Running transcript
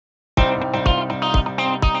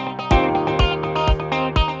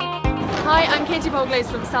Hi, I'm Katie Polglase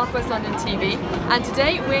from South West London TV, and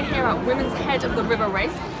today we're here at Women's Head of the River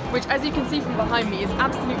race, which, as you can see from behind me, is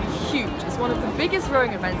absolutely huge. It's one of the biggest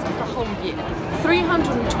rowing events of the whole year.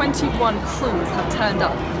 321 crews have turned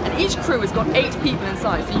up, and each crew has got 8 people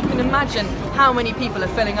inside, so you can imagine how many people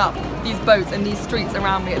are filling up these boats and these streets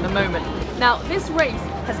around me at the moment. Now, this race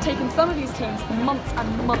has taken some of these teams months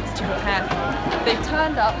and months to prepare for. They've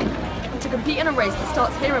turned up to compete in a race that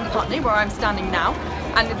starts here in Putney, where I'm standing now,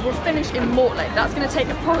 and it will finish in Mortlake. That's going to take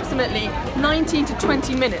approximately 19 to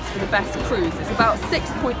 20 minutes for the best crews. It's about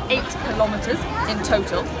 6.8 kilometres in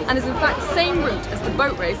total, and is in fact the same route as the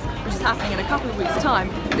boat race, which is happening in a couple of weeks' time,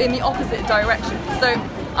 but in the opposite direction. So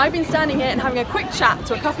I've been standing here and having a quick chat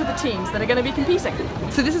to a couple of the teams that are going to be competing.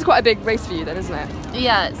 So this is quite a big race for you then, isn't it?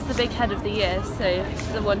 Yeah, it's the big head of the year, so it's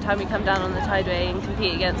the one time we come down on the tideway and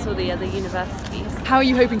compete against all the other universities. How are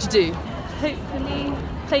you hoping to do? Hopefully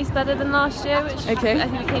place better than last year, which I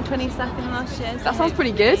think we came 22nd last year. So that sounds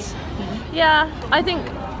pretty good. Yeah, I think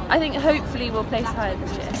hopefully we'll place higher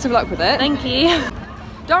this year. Best of luck with it. Thank you.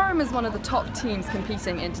 Durham is one of the top teams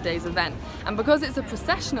competing in today's event, and because it's a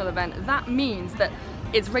processional event, that means that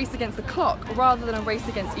it's race against the clock rather than a race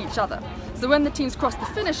against each other. So when the teams cross the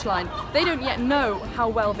finish line, they don't yet know how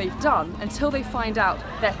well they've done until they find out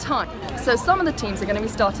their time. So some of the teams are going to be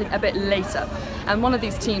starting a bit later, and one of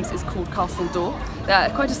these teams is called Castle Door. They're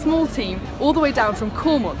quite a small team all the way down from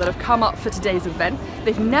Cornwall that have come up for today's event.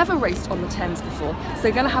 They've never raced on the Thames before, so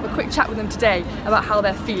we're going to have a quick chat with them today about how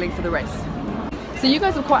they're feeling for the race. So you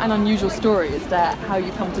guys have quite an unusual story as to how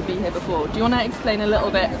you come to be here before. Do you want to explain a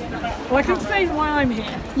little bit? Well, I can explain why I'm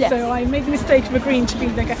here. Yes. So I made the mistake of agreeing to be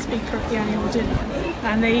the guest speaker at the annual dinner,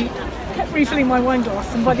 and they kept refilling my wine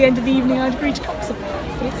glass, and by the end of the evening I'd agreed to coxswain.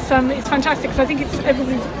 It's fantastic because I think it's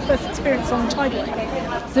everybody's first experience on tideway.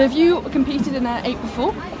 So have you competed in an 8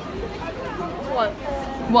 before?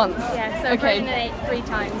 Once? Yeah, so I've ridden an 8 3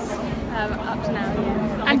 times up to now, yeah.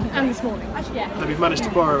 And this morning. Yeah. So we've managed to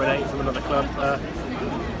borrow an 8 from another club.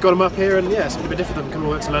 Got them up here, and yeah, it's been a bit different than coming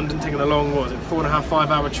all the way to London, taking a long, what was it, 4.5,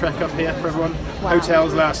 5 hour trek up here for everyone. Wow.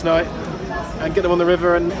 Hotels last night, and get them on the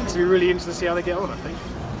river, and it's going to be really interesting to see how they get on, I think.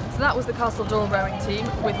 So that was the Castle Door rowing team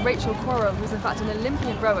with Rachel Quarrell, who's in fact an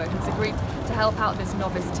Olympian rower who's agreed to help out this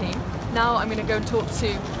novice team. Now I'm going to go and talk to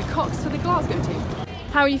the cocks for the Glasgow team.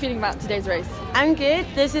 How are you feeling about today's race? I'm good.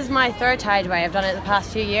 This is my 3rd tideway. I've done it the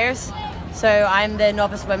past 2 years. So I'm the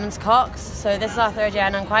novice women's cox. So this is our 3rd year,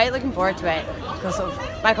 and I'm quite looking forward to it because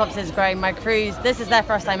my cox is growing. My crews, this is their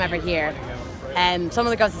first time ever here. Some of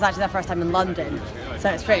the girls, it's actually their first time in London. So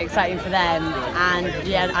it's pretty exciting for them. And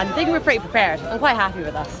yeah, I think we're pretty prepared. I'm quite happy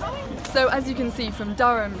with us. So as you can see, from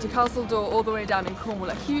Durham to Castle Door all the way down in Cornwall,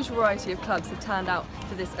 a huge variety of clubs have turned out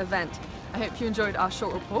for this event. I hope you enjoyed our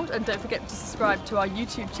short report, and don't forget to subscribe to our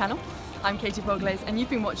YouTube channel. I'm Katie Polglase, and you've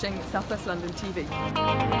been watching South West London TV.